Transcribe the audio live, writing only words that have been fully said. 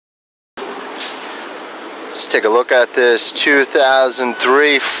Let's take a look at this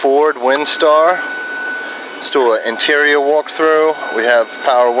 2003 Ford Windstar. Let's do an interior walkthrough. We have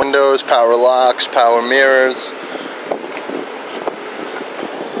power windows, power locks, power mirrors,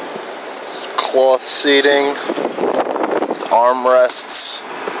 cloth seating with armrests,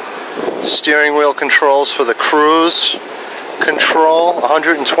 steering wheel controls for the cruise control,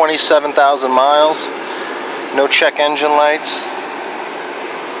 127,000 miles, no check engine lights.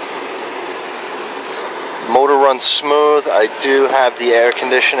 Motor runs smooth. I do have the air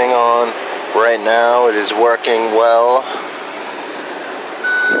conditioning on right now. It is working well.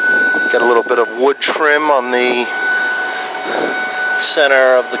 Got a little bit of wood trim on the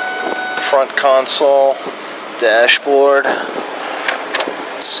center of the front console, dashboard.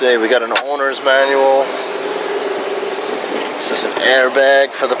 Let's see, we got an owner's manual. This is an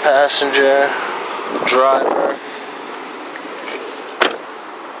airbag for the passenger, driver.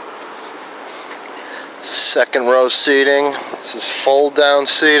 Second row seating. This is fold down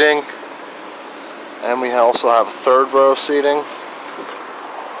seating. And we also have third row seating.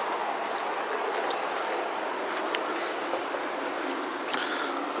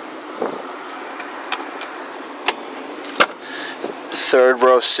 Third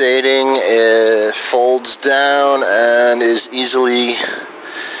row seating folds down and is easily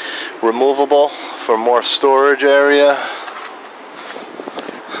removable for more storage area.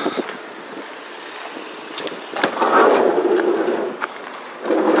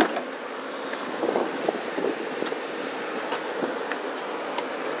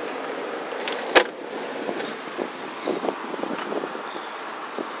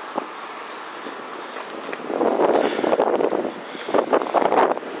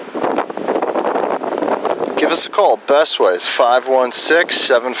 Give us a call. BESTWAY is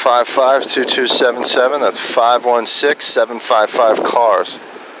 516-755-2277. That's 516-755-CARS.